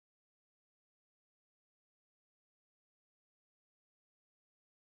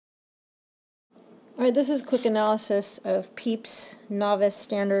Alright, this is a quick analysis of Peeps Novice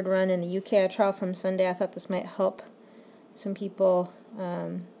Standard Run in the UKI trial from Sunday. I thought this might help some people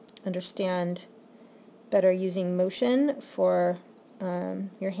understand better using motion for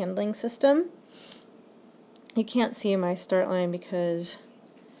your handling system. You can't see my start line because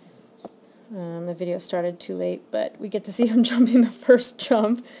the video started too late, but we get to see him jumping the first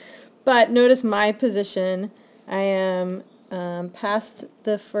jump. But notice my position. I am past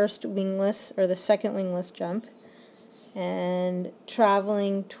the first wingless, or the second wingless jump, and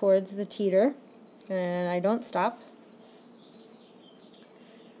traveling towards the teeter, and I don't stop.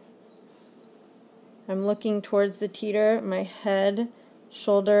 I'm looking towards the teeter, my head,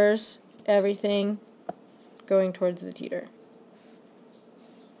 shoulders, everything going towards the teeter.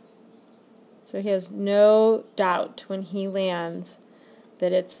 So he has no doubt when he lands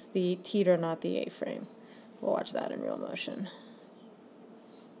that it's the teeter, not the A-frame. We'll watch that in real motion.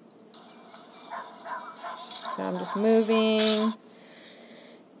 So I'm just moving.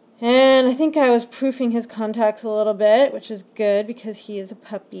 And I think I was proofing his contacts a little bit, which is good because he is a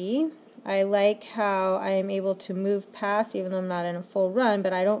puppy. I like how I am able to move past, even though I'm not in a full run,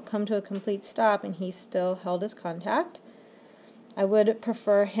 but I don't come to a complete stop and he still held his contact. I would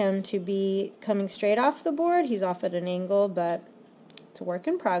prefer him to be coming straight off the board. He's off at an angle, but it's a work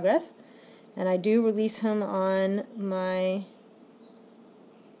in progress. And I do release him on my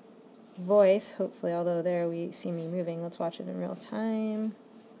voice, hopefully, although there we see me moving. Let's watch it in real time.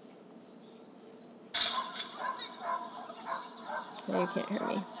 No, you can't hear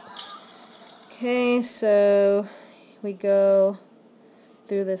me. Okay, so we go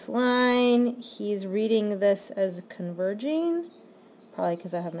through this line. He's reading this as converging, probably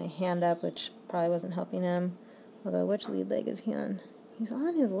because I have my hand up, which probably wasn't helping him. Although, which lead leg is he on? He's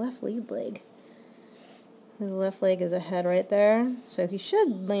on his left lead leg. His left leg is ahead right there, so he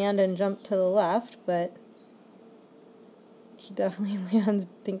should land and jump to the left, but he definitely lands,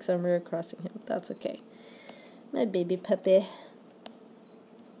 thinks I'm rear crossing him. That's okay. My baby puppy.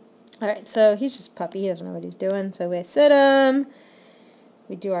 Alright, so he's just a puppy. He doesn't know what he's doing, so we sit him.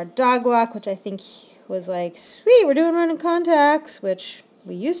 We do our dog walk, which I think was like, sweet, we're doing running contacts, which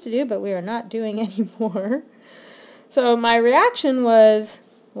we used to do, but we are not doing anymore. So my reaction was,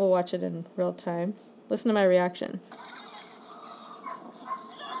 we'll watch it in real time. Listen to my reaction.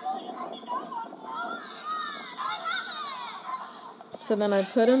 So then I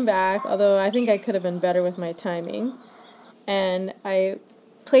put him back, although I think I could have been better with my timing. And I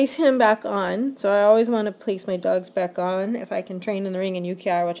place him back on. So I always want to place my dogs back on if I can train in the ring in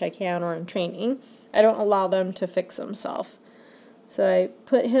UKI, which I can, or in training. I don't allow them to fix themselves. So I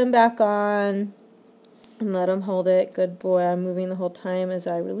put him back on and let him hold it. Good boy. I'm moving the whole time as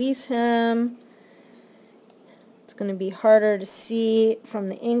I release him. It's going to be harder to see from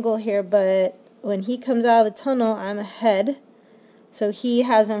the angle here, but when he comes out of the tunnel, I'm ahead. So he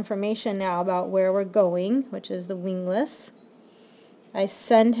has information now about where we're going, which is the wingless. I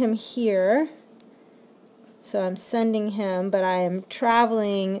send him here. So I'm sending him, but I am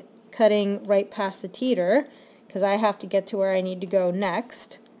traveling, cutting right past the teeter, because I have to get to where I need to go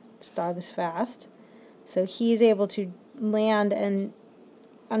next. This dog is fast. So he's able to land and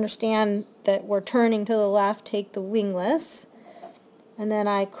understand that we're turning to the left, take the wingless, and then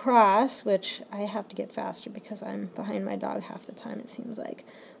I cross, which I have to get faster because I'm behind my dog half the time, it seems like.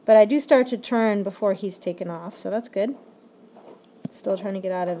 But I do start to turn before he's taken off, so that's good. Still trying to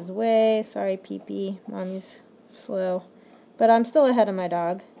get out of his way. Sorry, Pee-Pee. Mommy's slow. But I'm still ahead of my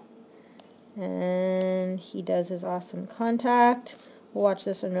dog. And he does his awesome contact. We'll watch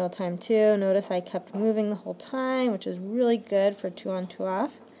this in real time too. Notice I kept moving the whole time, which is really good for 2 on 2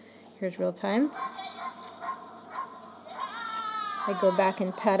 off. Here's real time. I go back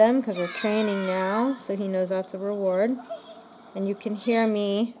and pet him because we're training now, so he knows that's a reward. And you can hear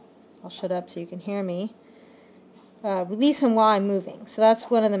me. I'll shut up so you can hear me. Release him while I'm moving. So that's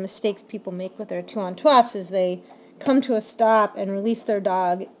one of the mistakes people make with their 2 on 2 offs, is they come to a stop and release their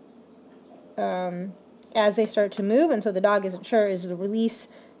dog as they start to move, and so the dog isn't sure, is the release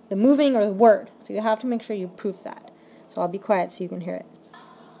the moving or the word. So you have to make sure you proof that. So I'll be quiet so you can hear it.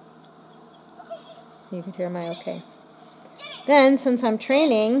 You can hear my okay. Then, since I'm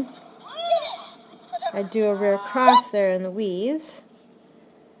training, I do a rear cross there in the weaves.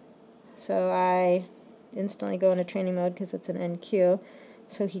 So I instantly go into training mode because it's an NQ.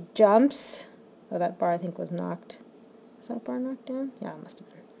 So he jumps. Oh, that bar I think was knocked. Was that bar knocked down? Yeah, it must have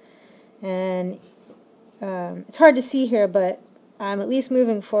been. And it's hard to see here, but I'm at least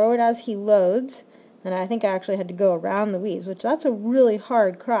moving forward as he loads. And I think I actually had to go around the weaves, which that's a really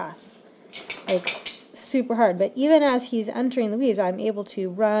hard cross. Like, super hard. But even as he's entering the weaves, I'm able to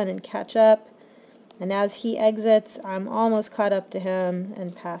run and catch up And as he exits, I'm almost caught up to him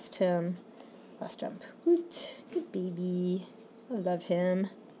and past him. Last jump. Woot. Good baby. I love him.